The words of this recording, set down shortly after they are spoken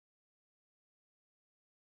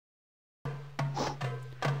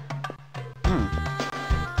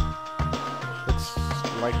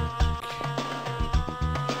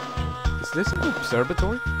Is this an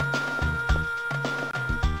observatory?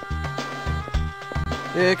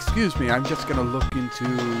 Excuse me, I'm just gonna look into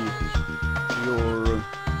your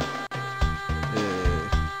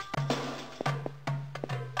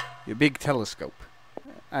big telescope.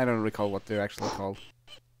 I don't recall what they're actually called.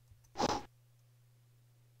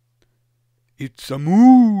 It's a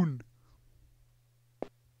moon!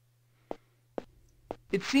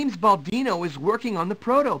 It seems Baldino is working on the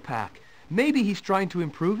proto-pack. Maybe he's trying to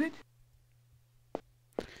improve it?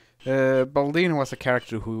 Baldino was a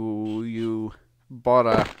character who you bought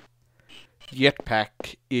a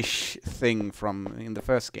jetpack-ish thing from in the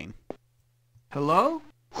first game. Hello?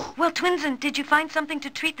 Well, Twinsen, did you find something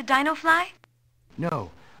to treat the dino fly?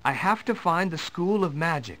 No, I have to find the School of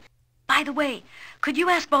Magic. By the way, could you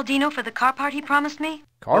ask Baldino for the car part he promised me?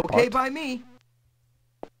 Car Okay part? by me.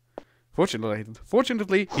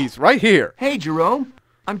 Fortunately, he's right here. Hey, Jerome.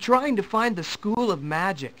 I'm trying to find the School of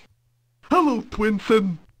Magic. Hello,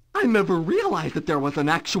 Twinsen. I never realized that there was an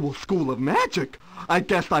actual School of Magic. I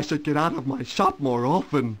guess I should get out of my shop more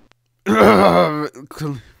often. I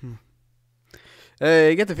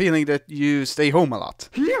get the feeling that you stay home a lot.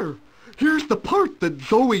 Here's the part that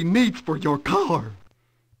Zoe needs for your car.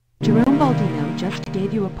 Jerome Baldino just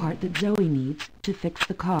gave you a part that Zoe needs to fix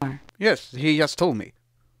the car. Yes, he just told me.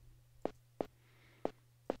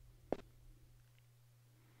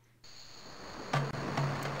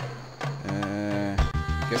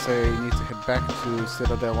 Guess I need to head back to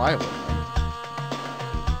Citadel Island.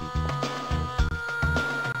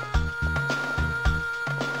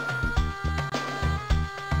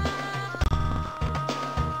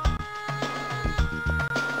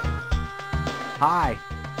 Hi.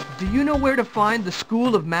 Do you know where to find the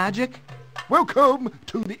School of Magic? Welcome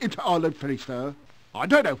to the Inter-Island Ferry, sir. I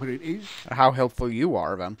don't know where it is. How helpful you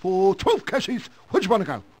are, then. For 12 caches, where do you want to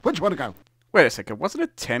go? Where do you want to go? Wait a second, wasn't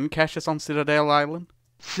it 10 caches on Citadel Island?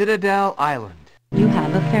 Citadel Island. You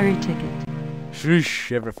have a ferry ticket.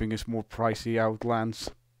 Sheesh, everything is more pricey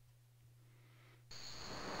outlands.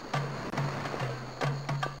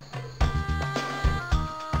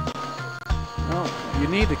 Well, you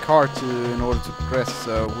need a car in order to progress,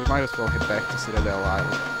 so we might as well head back to Citadel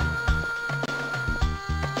Island.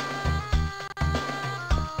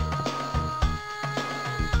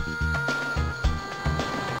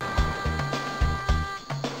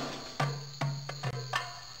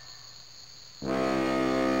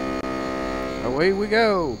 Away we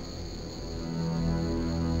go!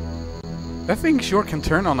 That thing sure can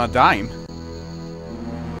turn on a dime.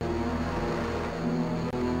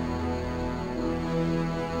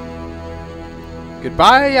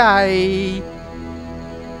 Goodbye!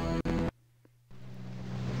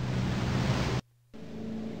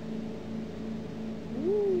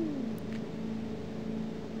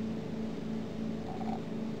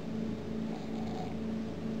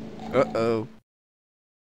 Uh-oh.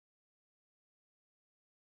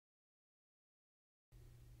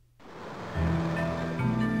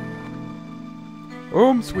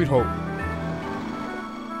 Home sweet home.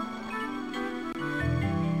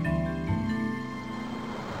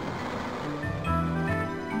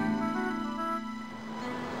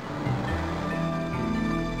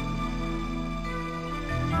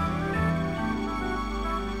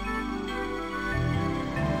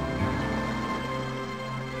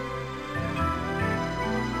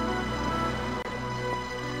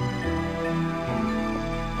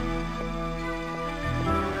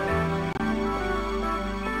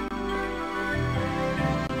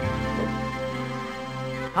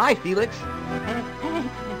 Hi, Felix.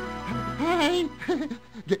 Hey!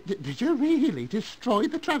 Did you really destroy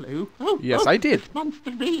the Trello? Yes, I did. This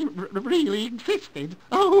monster really existed.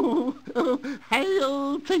 Oh,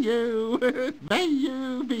 hail to you. May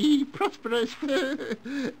you be prosperous.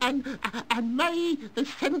 And may the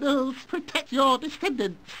Sendals protect your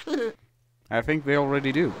descendants. I think they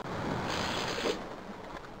already do.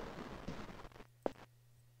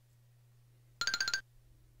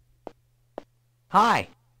 Hi.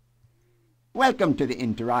 Welcome to the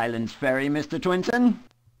Inter-Islands Ferry, Mr. Twinsen.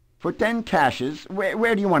 For 10 caches,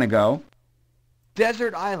 where do you want to go?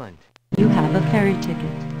 Desert Island. You have a ferry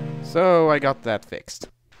ticket. So I got that fixed.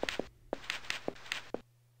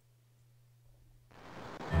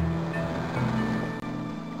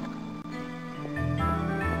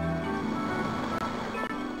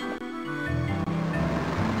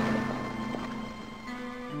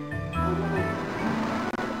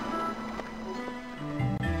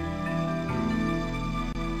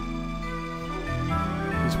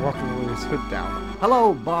 Walking with his hood down.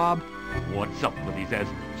 Hello, Bob. What's up with these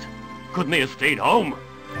Esmonds? Couldn't they have stayed home?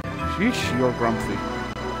 Sheesh, you're grumpy.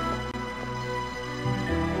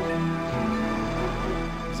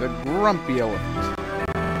 He's a grumpy elephant.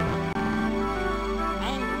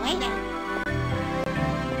 Hey, waiter.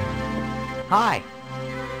 Hi.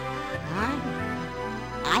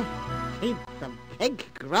 I've seen some big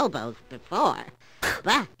grobos before,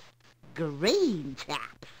 but green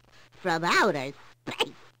chaps from outer space,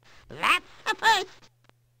 that's the first.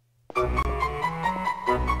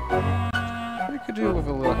 I could do with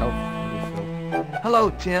a little help refill. Hello,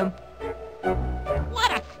 Tim.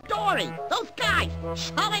 What a story! Those guys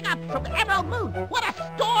showing up from Emerald Moon! What a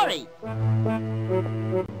story!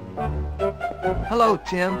 Hello,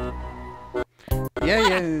 Tim.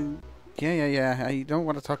 Yeah. I don't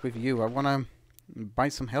want to talk with you. I want to buy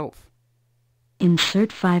some health.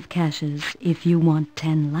 Insert 5 caches if you want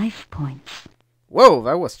 10 life points. Whoa,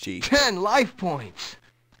 that was cheap. 10 life points.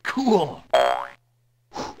 Cool.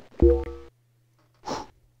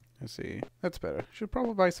 Let's see. That's better. Should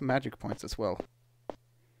probably buy some magic points as well.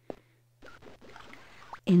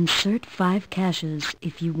 Insert 5 caches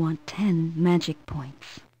if you want 10 magic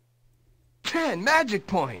points. 10 magic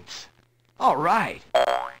points. All right.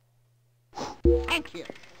 Thank you.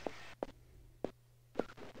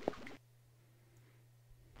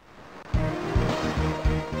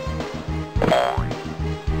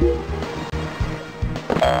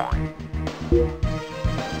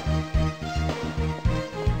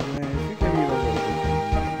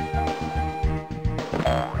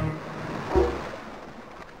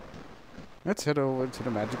 Let's head over to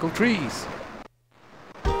the magical trees.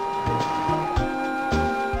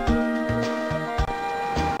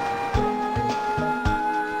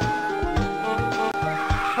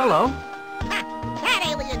 Hello. That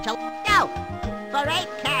alien told no. For 8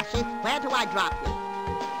 caches, where do I drop you?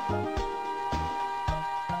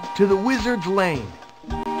 To the Wizard's Lane.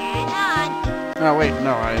 Hang on. Oh wait,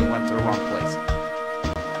 no, I went to the wrong place.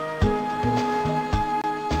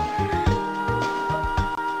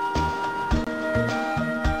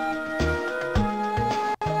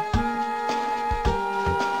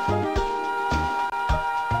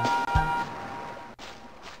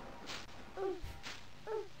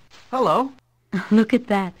 Hello. Look at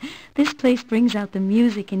that. This place brings out the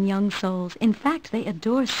music in young souls. In fact, they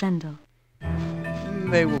adore Sendel.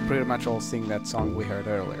 They will pretty much all sing that song we heard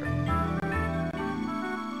earlier.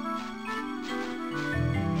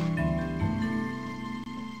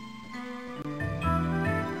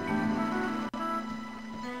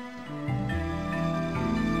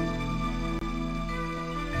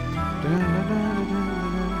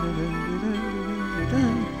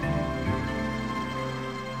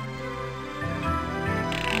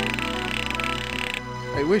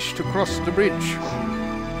 I wish to cross the bridge.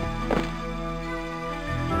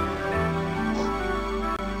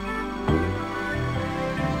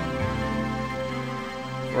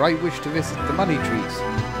 For I wish to visit the money trees.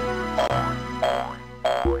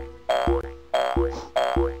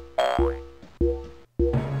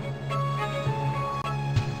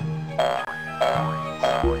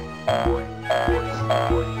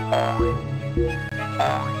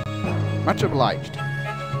 Much obliged.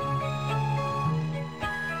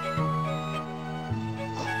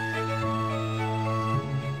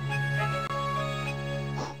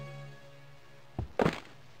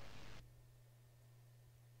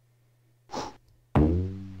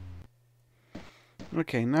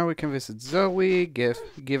 Okay, now we can visit Zoe,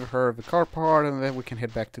 give her the car part, and then we can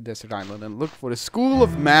head back to Desert Island and look for the School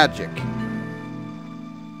of Magic.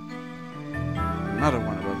 Another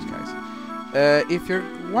one of those guys. If you're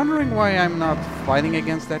wondering why I'm not fighting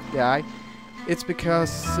against that guy, it's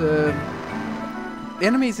because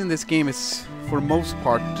enemies in this game is, for the most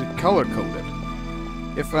part, color-coded.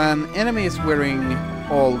 If an enemy is wearing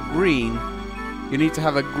all green, you need to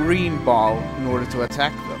have a green ball in order to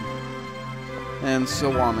attack them. And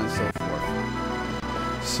so on and so forth.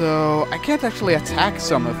 So I can't actually attack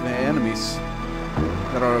some of the enemies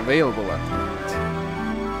that are available at the moment.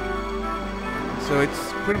 So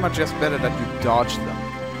it's pretty much just better that you dodge them.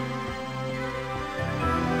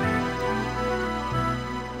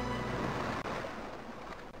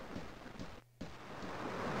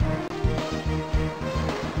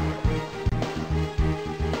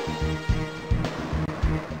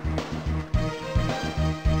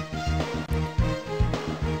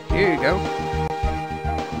 Here you go.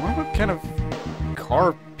 I wonder what kind of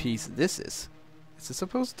car piece this is. Is it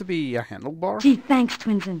supposed to be a handlebar? Gee, thanks,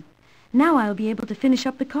 Twinsen. Now I'll be able to finish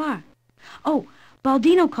up the car. Oh,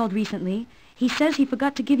 Baldino called recently. He says he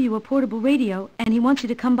forgot to give you a portable radio, and he wants you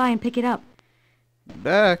to come by and pick it up.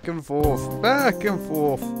 Back and forth, back and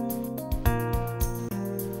forth.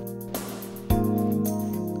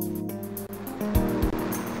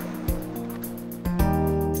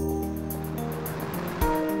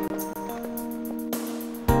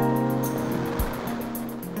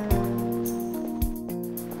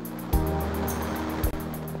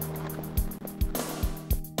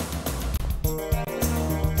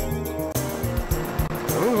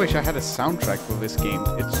 wish I had a soundtrack for this game.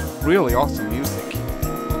 It's really awesome music.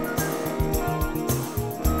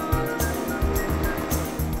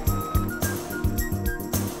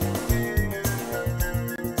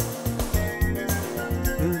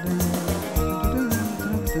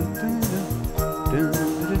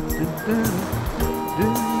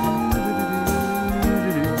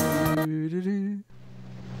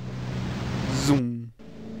 Zoom.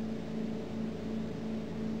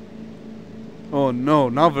 Oh no,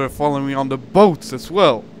 now they're following me on the boats as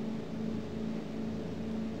well.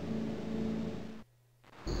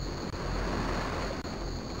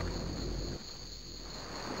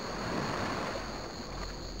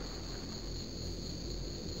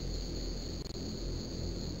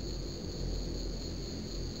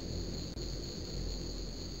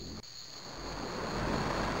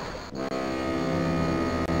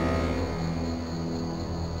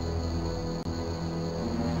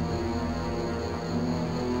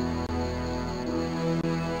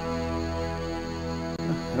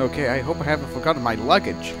 Okay, I hope I haven't forgotten my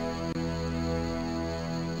luggage.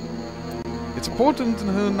 It's important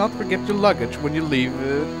to not forget your luggage when you leave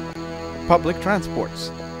public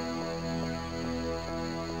transports.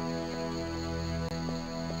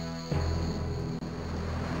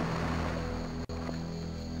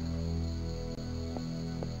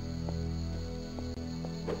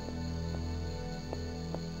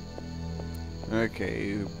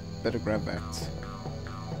 Okay, better grab that.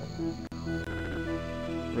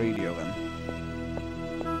 Radio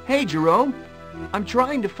then. Hey, Jerome. I'm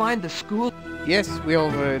trying to find the school. Yes, we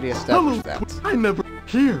already established that. I never...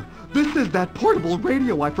 Here, this is that portable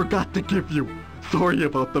radio I forgot to give you. Sorry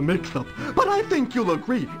about the mix-up, but I think you'll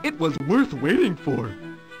agree it was worth waiting for.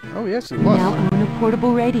 Oh yes, it You was. now own a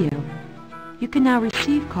portable radio. You can now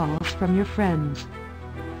receive calls from your friends.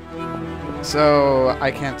 So,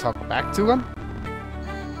 I can't talk back to them?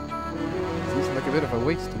 Seems like a bit of a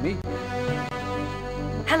waste to me.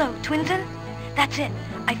 Hello, Twinsen? That's it.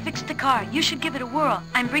 I fixed the car. You should give it a whirl.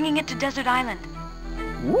 I'm bringing it to Desert Island.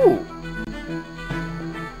 Ooh!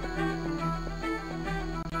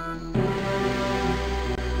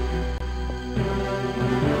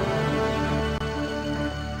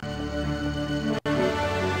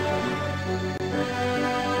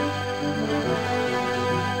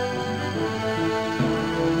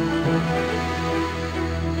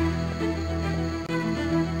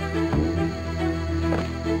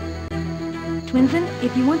 Twinsen,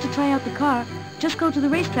 if you want to try out the car, just go to the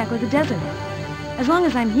racetrack or the desert. As long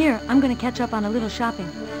as I'm here, I'm going to catch up on a little shopping.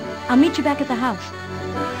 I'll meet you back at the house.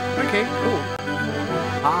 Okay, cool.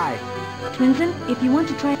 Hi. Twinsen, if you want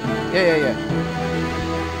to try... Yeah.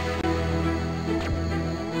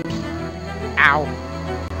 Ow!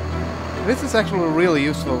 This is actually really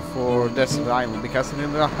useful for Desert Island because it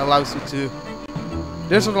allows you to...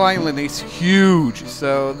 Desert Island is huge,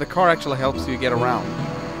 so the car actually helps you get around.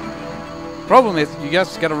 Problem is, you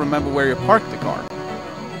just gotta remember where you park the car.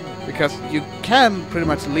 Because you can pretty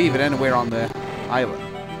much leave it anywhere on the island.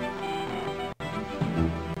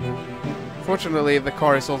 Fortunately, the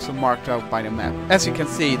car is also marked out by the map. As you can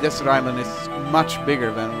see, Desert Island is much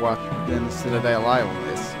bigger than what Citadel Island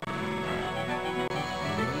is.